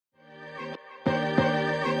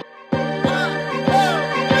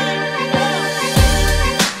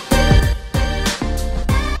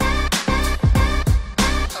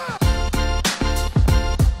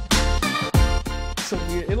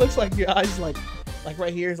like your eyes like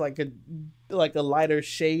right here is like a lighter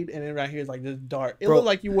shade, and then right here is like this dark. It looks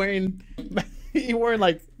like you're wearing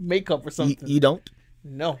like makeup or something. You don't?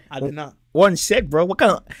 No, I did not. One sec, bro. What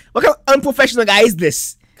kind of unprofessional guy is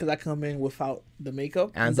this? Because I come in without the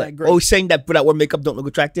makeup. And is that great? Oh, saying that without wear makeup don't look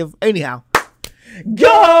attractive. Anyhow.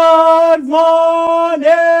 Good morning,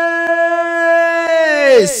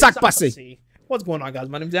 Sakpasi. What's going on, guys?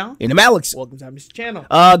 My name's Alan. And I'm Alex. Welcome to AAMICY channel.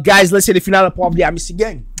 Guys, listen, if you're not a part of the AAMICY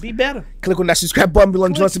gang, Be better. click on that subscribe button below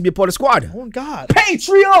and join us to be a part of the squad. Oh, God.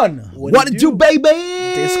 Patreon. What to do,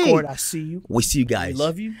 baby? Discord, I see you. We see you guys. We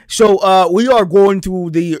love you. So, we are going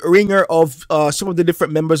through the ringer of some of the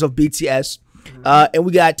different members of BTS. And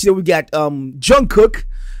we got Jungkook,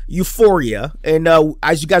 Euphoria. And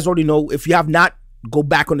as you guys already know, if you have not, go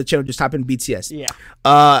back on the channel, just type in BTS. Yeah.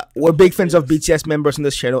 We're big fans of BTS members on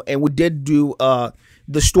this channel, and we did do the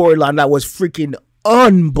storyline that was freaking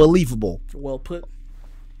unbelievable. Well put.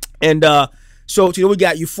 And so today we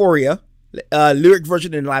got Euphoria, lyric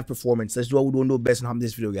version and live performance. Let's do what we're doing, do best in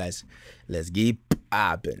this video, guys. Let's get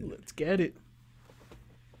popping. Let's get it.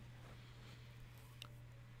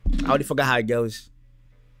 I already forgot how it goes.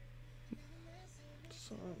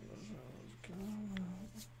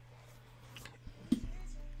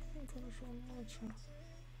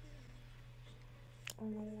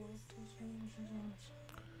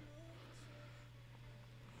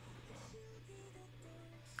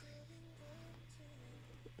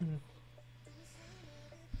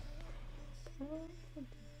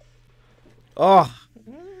 Oh.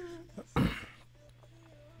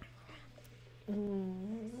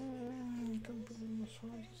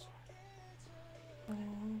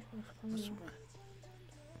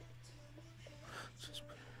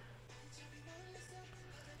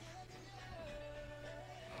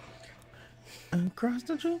 Across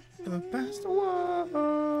the truth, past the walls.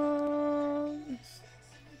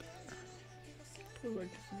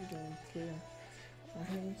 Like you don't clear my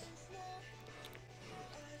hands.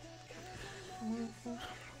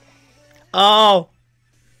 Oh.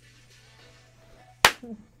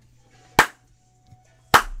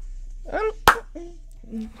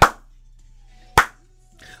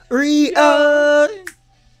 Ria.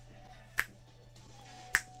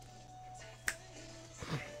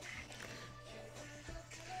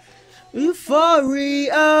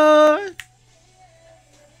 Euphoria.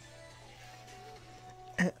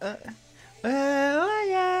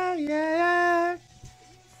 Yeah.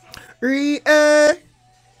 Ria.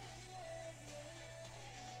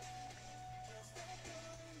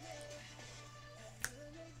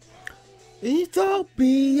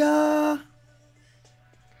 Utopia.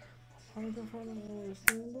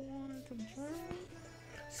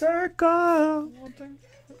 Circle.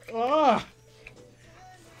 Ah.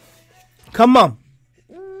 Come on.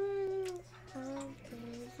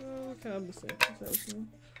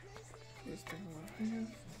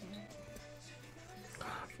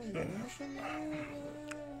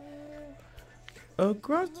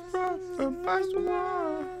 Across the road, past the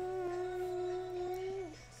wall.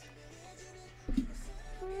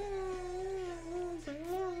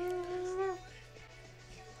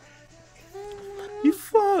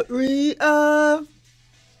 Euphoria.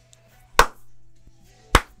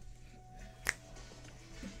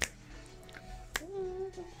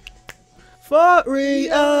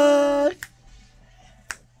 Euphoria.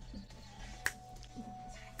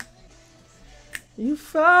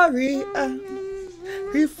 Euphoria.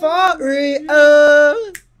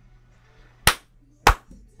 Euphoria.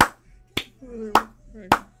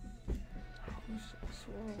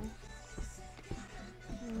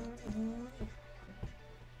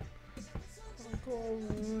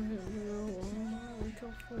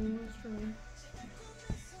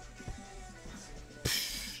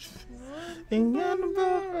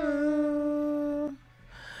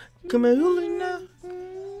 Come here,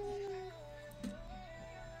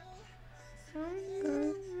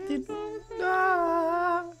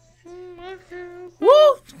 now.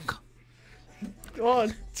 Woo!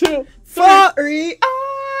 1, 2, 3.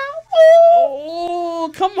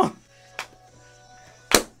 Oh, come on.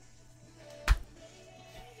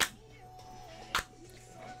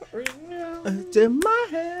 To my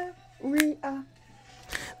head,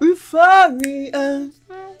 Euphoria.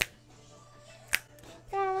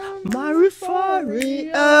 My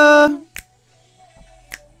Euphoria.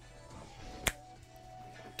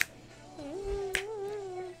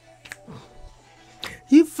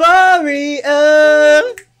 Euphoria.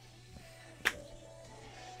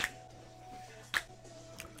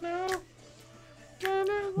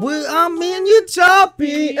 Well, I'm in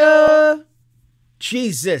Utopia.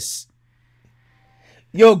 Jesus.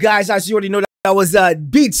 Yo, guys, as you already know, That was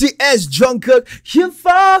BTS Jungkook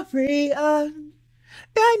Euphoria.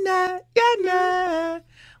 Yeah, nah.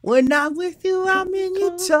 When I'm with you, I'm in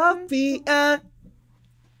Utopia.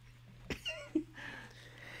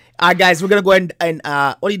 Alright, guys, we're gonna go ahead and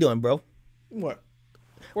what are you doing, bro? What?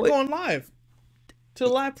 We're going live to a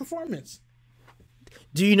live performance.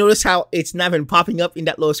 Do you notice how it's not even popping up in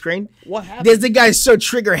that little screen? What happened? This the guy's so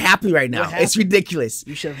trigger happy right now. It's ridiculous.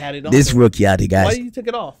 You should have had it on. This rookie out, guys. Why you took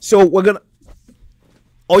it off? So we're gonna.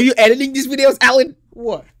 Are you editing these videos, Alan?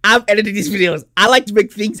 What? I'm editing these videos. I like to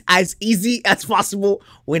make things as easy as possible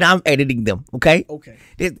when I'm editing them. Okay. Okay.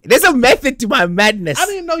 There's a method to my madness. I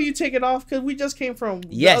didn't know you take it off because we just came from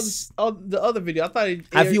yes the other video. I thought.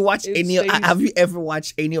 Have you watched any? Have you ever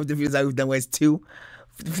watched any of the videos that we've done where it's two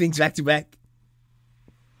things back to back?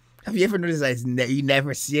 Have you ever noticed that you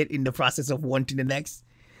never see it in the process of one to the next,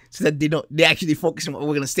 so that they actually focus on what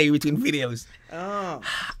we're gonna stay between videos. Oh,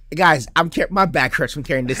 guys, my back hurts from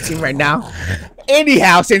carrying this team right now.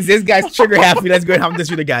 Anyhow, since this guy's trigger happy, let's go and have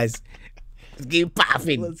this with the guys. Let's get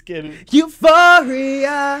popping. Let's get it.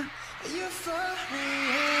 Euphoria.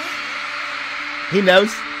 He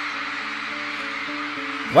knows.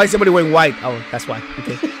 Why is somebody wearing white? Oh, that's why.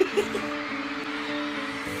 Okay.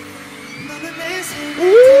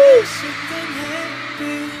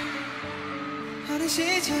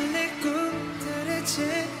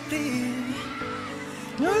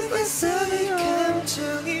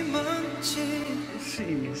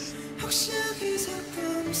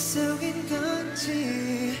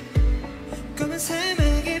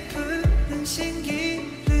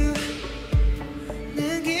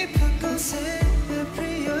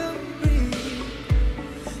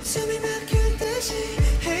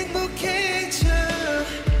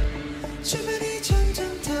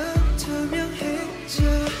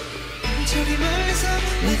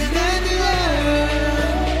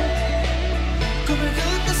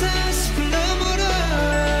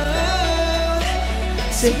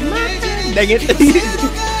 Dang it.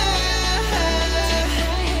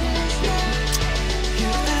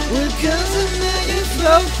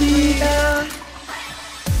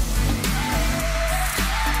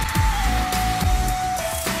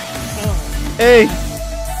 Hey.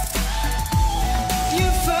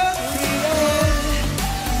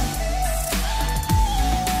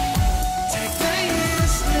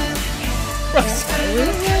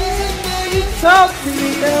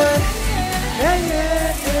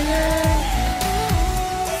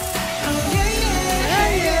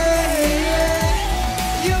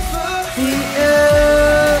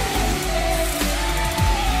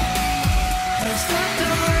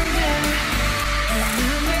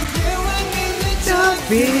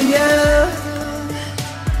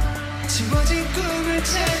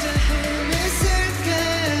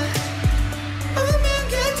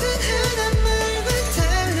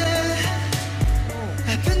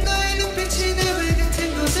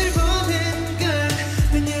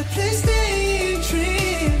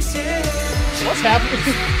 What's happening?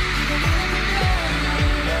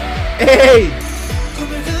 Hey!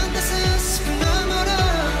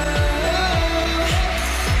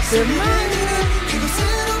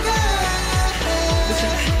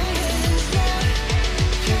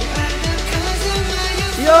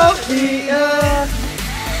 Euphoria.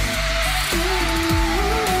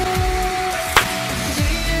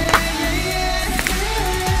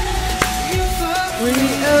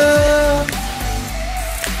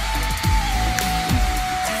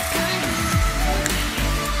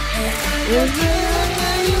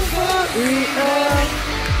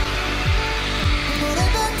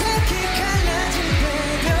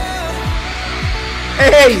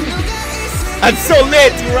 Hey! I'm so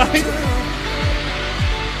lit, right?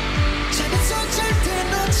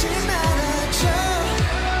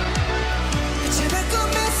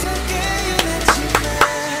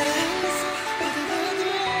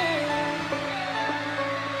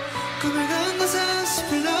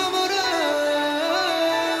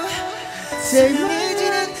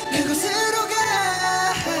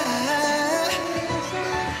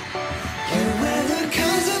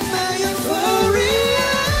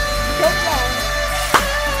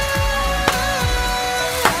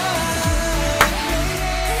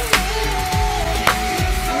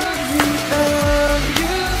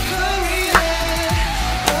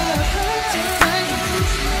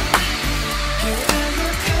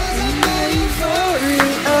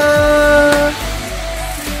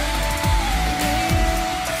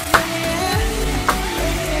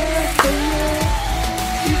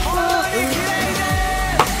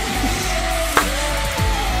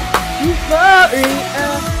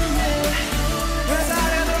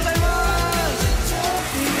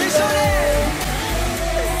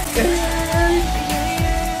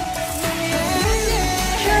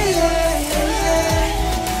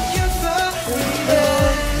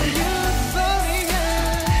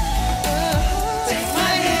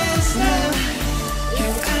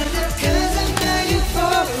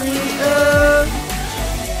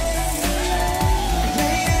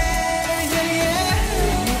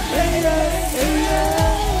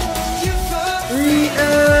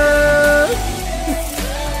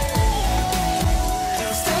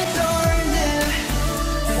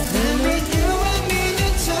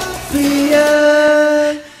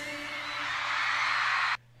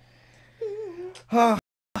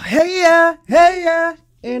 hey yeah,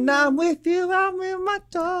 and I'm with you. I'm in my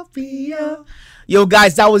utopia. Yo,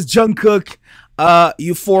 guys, that was Jungkook,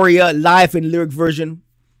 Euphoria live and lyric version.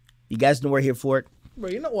 You guys know we're here for it. Bro,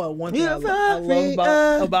 you know what? One thing I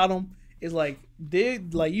love about them is like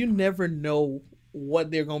you never know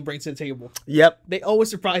what they're gonna bring to the table. Yep. They always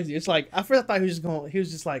surprise you. It's like I first thought he was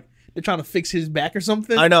just like they're trying to fix his back or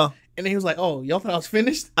something. I know. And then he was like, "Oh, y'all thought I was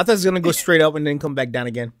finished?" I thought he was gonna go straight up and then come back down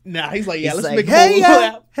again. Nah, he's like, "Yeah, let's like, make hey a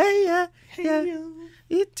yeah, hey yeah,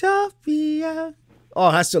 utopia."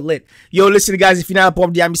 Oh, that's so lit. Yo, listen, guys, if you're not a part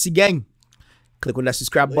of the AAMICY gang, click on that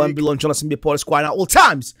subscribe button below and join us and be a part of the squad at all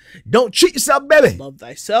times. Don't cheat yourself, baby. Love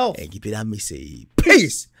thyself. And keep it AAMICY.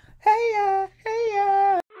 Peace. Hey yeah, hey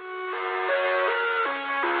yeah.